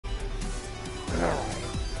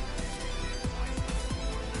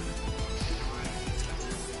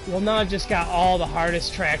Well, now I've just got all the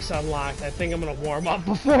hardest tracks unlocked. I think I'm gonna warm up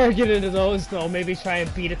before I get into those, though. Maybe try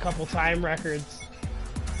and beat a couple time records.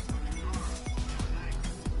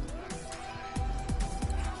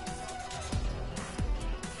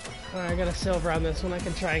 Alright, I got a silver on this one. I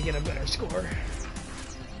can try and get a better score.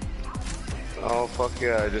 Oh, fuck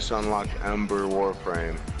yeah. I just unlocked Ember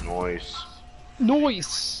Warframe. Nice.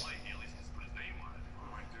 Nice!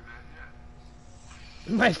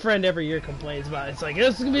 My friend every year complains about it. It's like,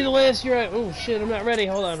 this is gonna be the last year. Oh shit, I'm not ready.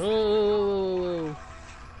 Hold on. Whoa.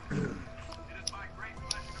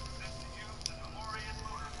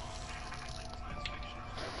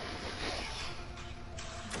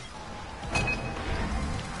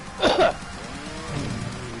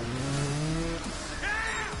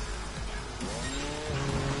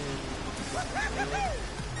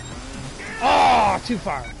 Oh, too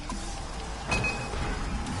far.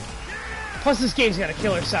 Plus, this game's got a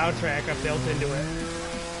killer soundtrack built into it.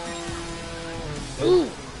 Ooh!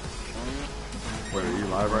 Wait, are you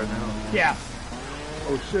live right now? Yeah.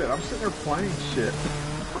 Oh shit, I'm sitting there playing shit.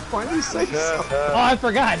 Finally say something. Oh, I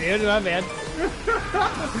forgot, dude. My bad.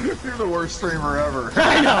 You're the worst streamer ever.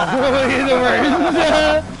 I know. You're the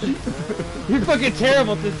worst. You're fucking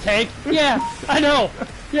terrible at this, Tank. Yeah, I know.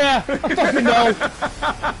 Yeah, I fucking know.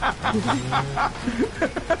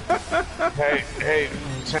 Hey,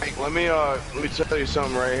 Tank, let me tell you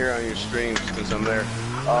something right here on your stream since I'm there.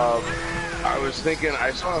 I was thinking, I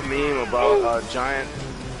saw a meme about a giant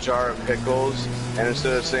jar of pickles, and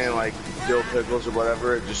instead of saying like dill pickles or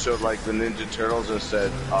whatever, it just showed like the Ninja Turtles and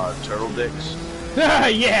said turtle dicks.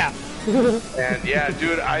 Yeah. And yeah,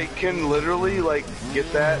 dude, I can literally like get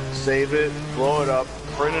that, save it, blow it up,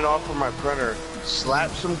 print it off from my printer, slap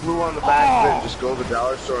some glue on the back of it, and just go to the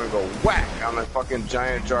dollar store and go whack on a fucking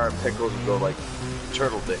giant jar of pickles and go like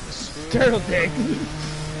turtle dicks. Turtle dicks.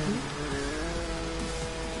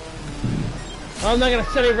 I'm not gonna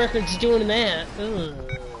set any records doing that. Ugh.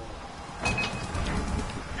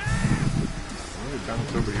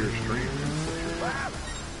 Bounce over your stream.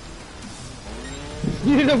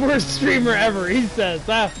 You're the worst streamer ever, he says.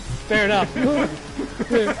 Ah, fair enough.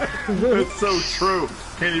 It's so true.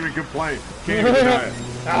 Can't even complain. Can't even deny it.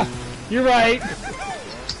 Ah, you're right.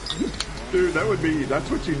 Dude, that's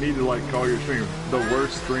what you need to like call your stream. The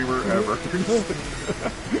worst streamer ever.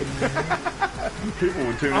 People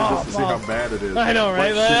would tune in just to see how bad it is. I know,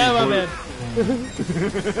 right? My bad.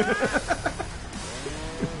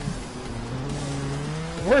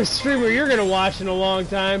 Worst streamer you're gonna watch in a long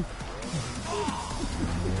time.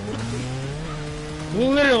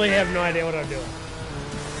 Literally have no idea what I'm doing.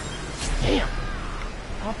 Damn.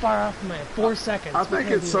 How far off am I? 4 seconds. I think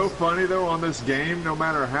it's so funny though on this game, no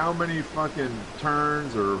matter how many fucking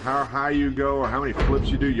turns or how high you go or how many flips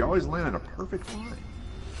you do, you always land in a perfect line.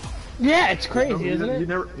 Yeah, it's crazy, isn't it? He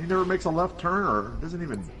never makes a left turn or doesn't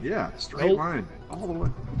even, straight line all the way.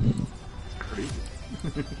 It's crazy.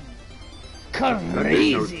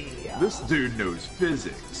 Crazy. This dude knows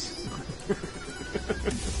physics.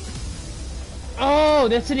 Oh,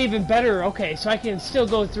 that's an even better. Okay, so I can still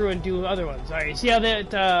go through and do other ones. Alright, see how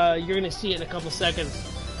that, you're gonna see it in a couple seconds.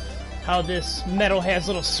 How this metal has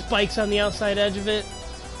little spikes on the outside edge of it.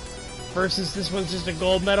 Versus this one's just a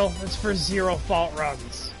gold metal. That's for 0 fault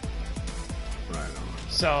runs. Right on.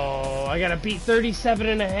 So, I gotta beat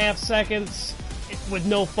 37.5 seconds with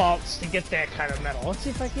no faults to get that kind of metal. Let's see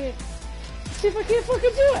if I can't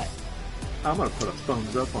fucking do it. I'm gonna put a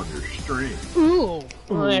thumbs up on your stream. Ooh.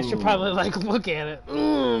 Well, I should probably, like, look at it.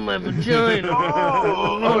 Ooh, my vagina.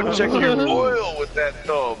 Oh, check your oil with that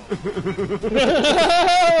thumb.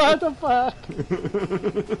 What the fuck?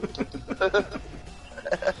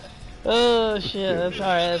 Oh, shit. That's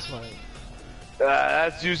alright, that's fine.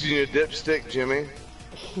 That's using your dipstick, Jimmy.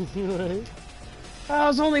 That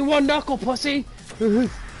was only one knuckle, pussy.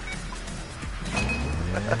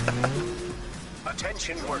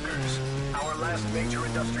 Attention workers. Our last major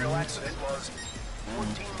industrial accident was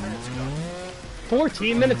 14 minutes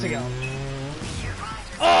 14 minutes ago. ago.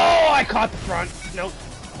 Oh, I caught the front. Nope.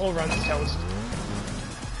 Whole run's toast.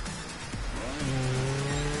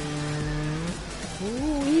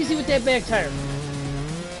 Ooh, easy with that back tire.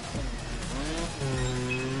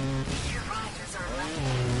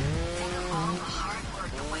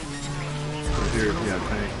 Here,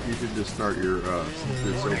 Tank, you should just start your, since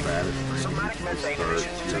you're so bad at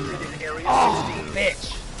streaming, Oh,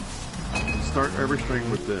 bitch. start every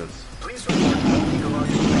string with this. Please report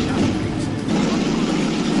meteorological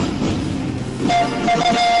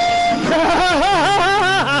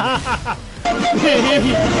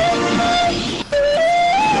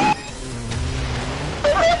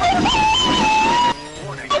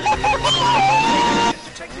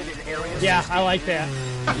detected I like that.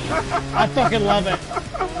 I fucking love it.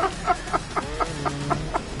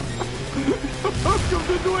 Welcome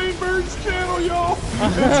to Dwayne Bird's channel, y'all.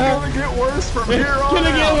 It's gonna get worse from here on out. It's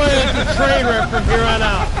gonna get worse. It's a train wreck from here on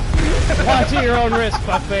out. Watch at your own risk,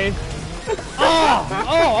 fuckface.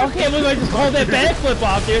 Oh, okay, look, I just pulled that backflip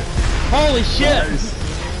off, dude. Holy shit. Nice.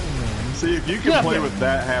 See, if you can play with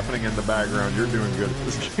that happening in the background, you're doing good at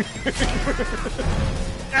this game.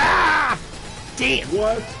 Ah! Damn.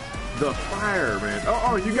 What? The fire, man.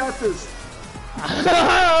 Oh, you got this.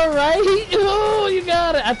 Alright. Oh, you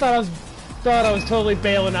got it. I thought I was totally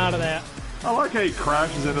bailing out of that. I like how he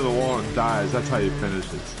crashes into the wall and dies. That's how you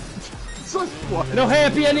finish it. Such what? No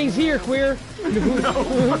happy endings here, queer.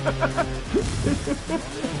 No.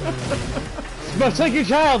 Much like your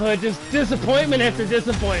childhood, just disappointment after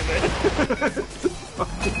disappointment.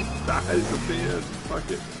 Dies at the end. Fuck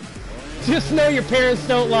it. Just know your parents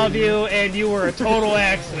don't love you and you were a total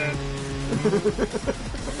accident.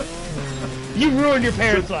 You ruined your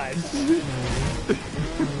parents' lives.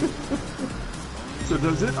 So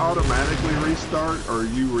does it automatically restart, or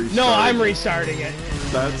you restart? No, I'm restarting it.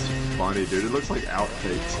 That's funny, dude. It looks like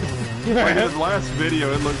outtakes. Like in the last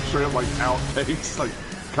video, it looked straight up like outtakes, like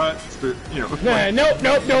cuts, you know. Like, Nope,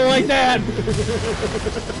 don't like that.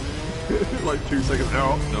 like 2 seconds.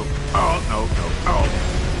 Oh, no. Oh, no, no. Oh.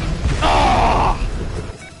 Oh!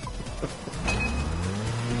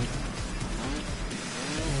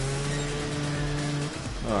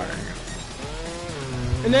 Alright.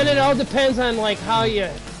 And then it all depends on like how you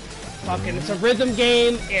fucking, it's a rhythm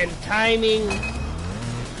game and timing.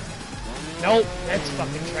 Nope, that's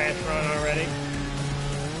fucking trash run already.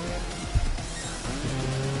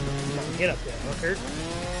 Get up there, hooker.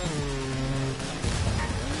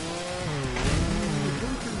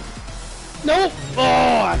 Nope! Oh,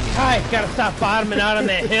 I gotta stop bottoming out on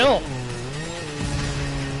that hill.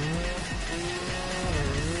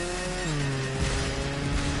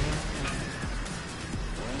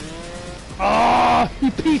 Oh, you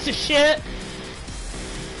piece of shit!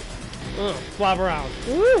 Flop around.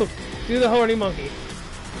 Woo! Do the horny monkey.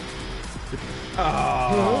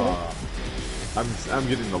 Oh. I'm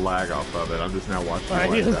getting the lag off of it. I'm just now watching I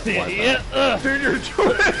it. just see it. Yeah. Dude, you're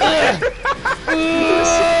doing it.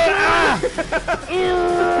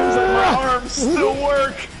 It's like my arms still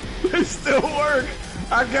work. They still work.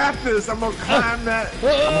 I got this. I'm gonna climb that. I'm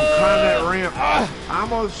gonna climb that ramp. I'm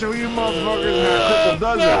gonna show you motherfuckers how Cripple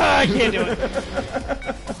does it. I can't do it.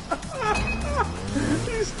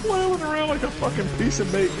 He's flailing around like a fucking piece of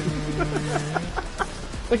bacon.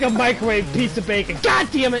 Like a microwave piece of bacon. God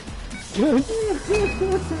damn it!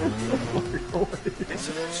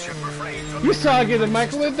 Incidents should refrain from You saw the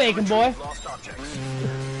microwave bacon, boy. lost objects.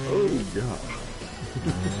 Oh god.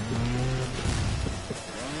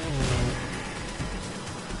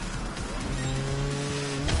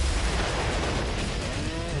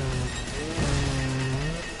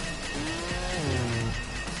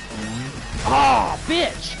 Oh,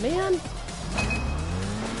 bitch, man.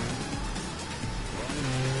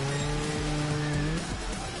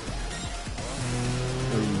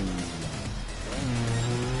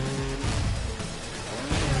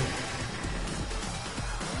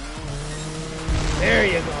 There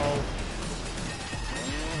you go.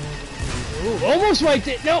 Ooh, almost wiped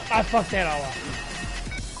it. Nope, I fucked that all up.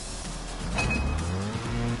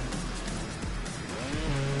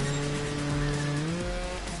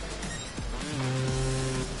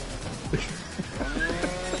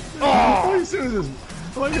 Oh! As soon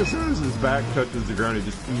as his back touches the ground, he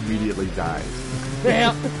just immediately dies.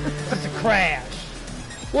 Well, it's a crash.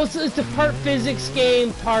 Well, it's a part physics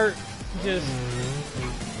game, part just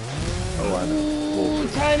Oh, I know.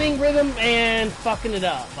 timing, rhythm, and fucking it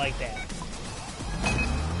up like that.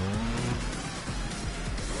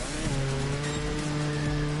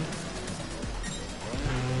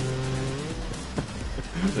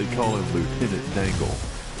 They call him Lieutenant Dangle.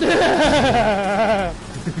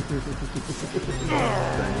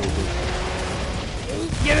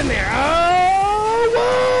 Get in there! Oh,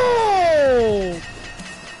 whoa!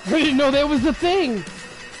 I didn't know that was the thing.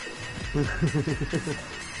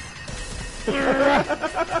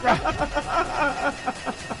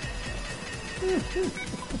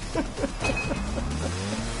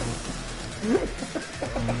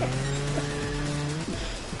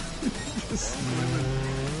 Just swimming.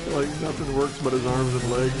 Like nothing works but his arms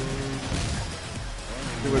and legs.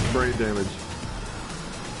 Too much brain damage.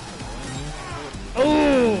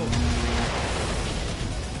 Oh!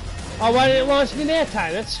 Oh, why didn't it launch me that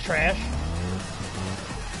time? That's trash.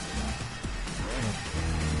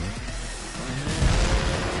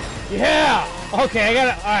 Yeah! Okay,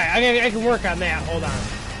 I can work on that. Hold on.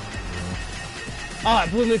 Oh,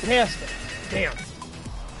 it blew me past it. Damn.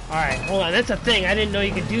 Alright, hold on. That's a thing. I didn't know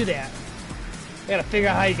you could do that. I gotta figure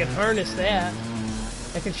out how you can harness that.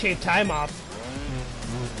 I can shave time off.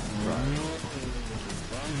 Right.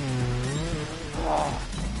 Oh.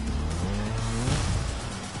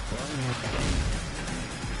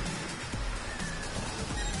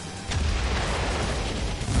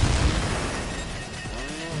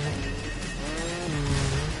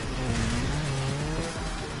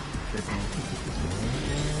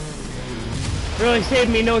 Really saved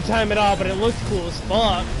me no time at all, but it looked cool as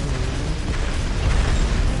fuck.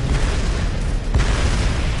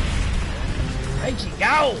 Right, you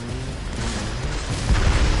go!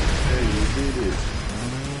 Hey, you did it.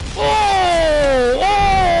 Oh!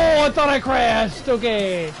 Oh! I thought I crashed!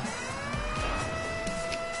 Okay.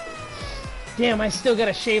 Damn, I still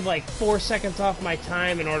gotta shave like 4 seconds off my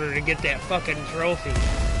time in order to get that fucking trophy.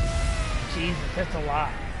 Jesus, that's a lot.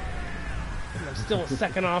 I'm still a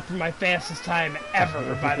second off from my fastest time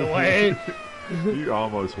ever, by the way. You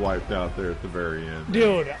almost wiped out there at the very end.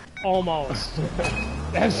 Dude, almost.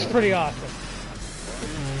 That's pretty awesome.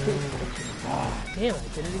 Oh, damn, I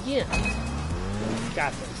did it again.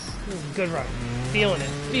 Got this. This is a good run. Feeling it,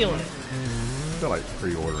 feeling it. I feel like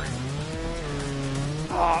pre-ordering.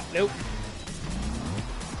 Oh, nope.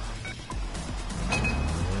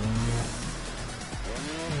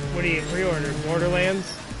 What do you pre-order?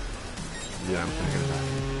 Borderlands? Yeah, I'm thinking about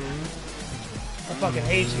I fucking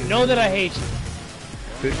hate you. Know that I hate you.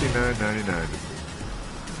 it.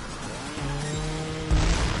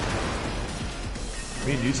 $59.99.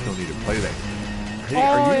 Me and you still need to play that. Hey,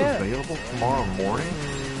 are you available tomorrow morning?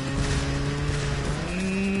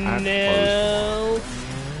 No.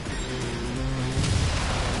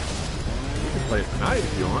 You can play it tonight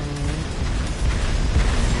if you want.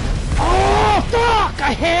 Oh, fuck!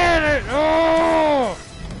 I had it! Oh!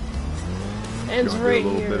 Ends right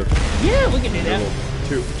here. Yeah, we can do that.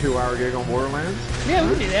 Two-hour gig on Borderlands? Yeah, we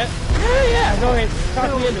can do that. Yeah, go ahead.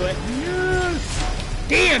 Talk me into it. Yes!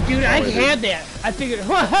 Damn, dude, I had that. I figured,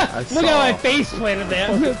 look how I face planted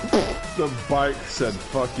that. The bike said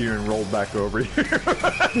fuck you and rolled back over here.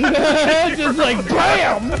 Just like,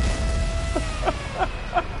 BAM!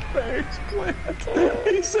 Face plant.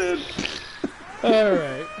 He said.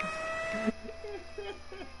 Alright.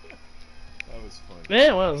 That was funny.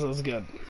 Man, well, that was good.